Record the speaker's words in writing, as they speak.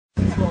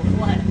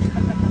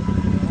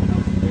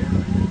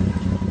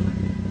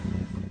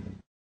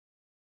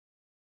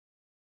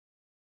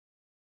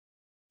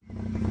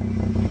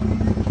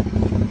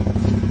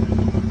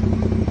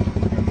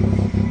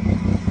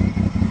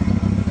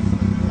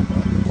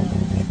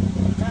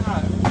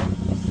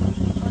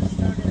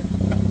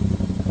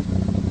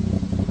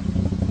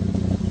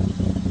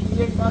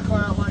my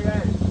car out like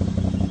that.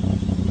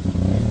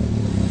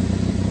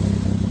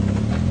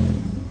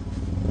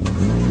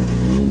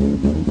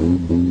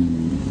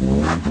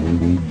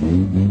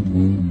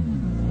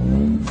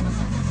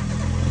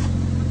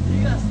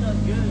 You got stuff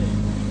good.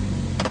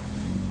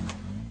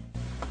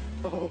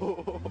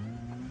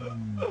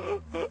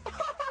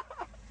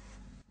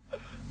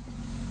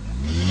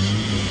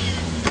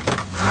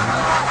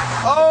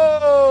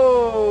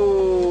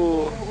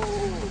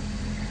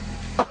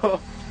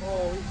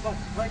 Oh, he's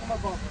fucking breaking my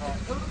bumper off.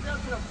 Who's up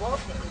to the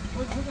bumper?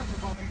 Who's up to the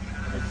bumper?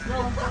 It's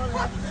still on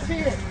see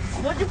it.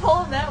 What'd you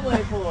pull him that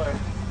way for?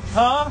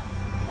 Huh?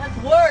 That's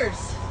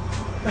worse.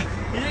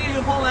 You think you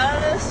can pull him out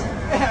of this?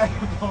 Yeah, I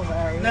can pull him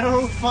out of it.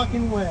 No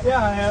fucking way.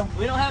 Yeah, I am.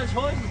 We don't have a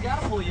choice. We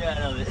gotta pull you out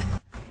of it.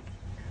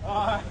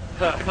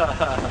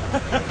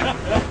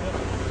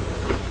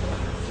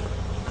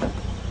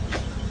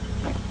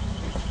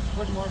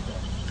 Where's Martha?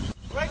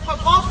 Break my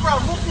bumper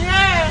off. Whoop the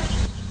ass.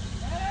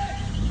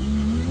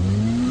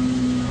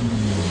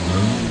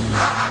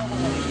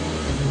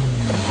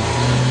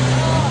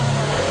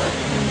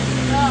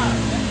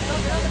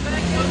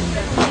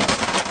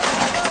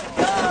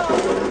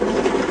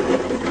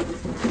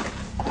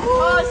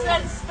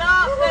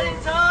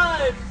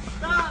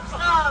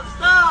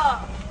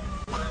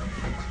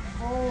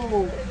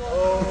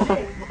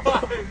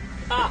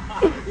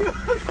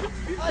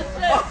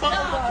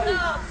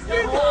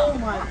 Oh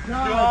my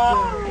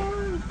god.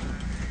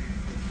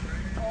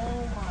 Oh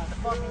my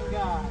fucking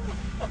god.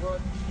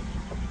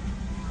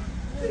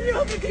 Did you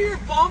hook it to your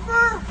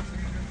bumper?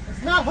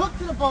 It's not hooked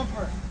to the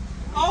bumper.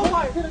 Oh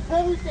my. To the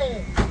tow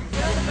stand.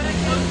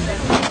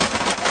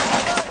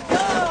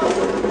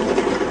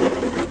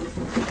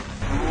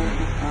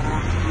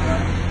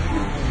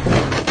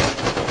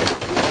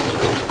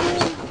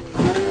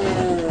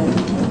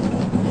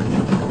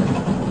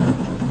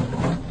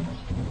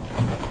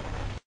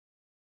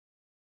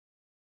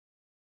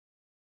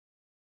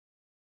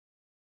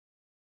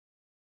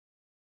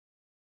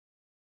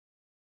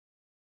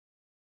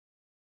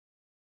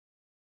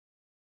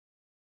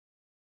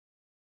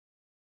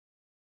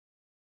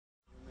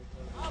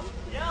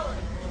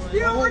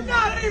 Yeah, we're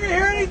not. I didn't even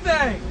hear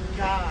anything.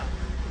 God.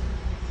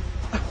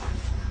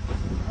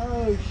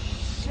 Oh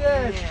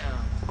shit. Yeah.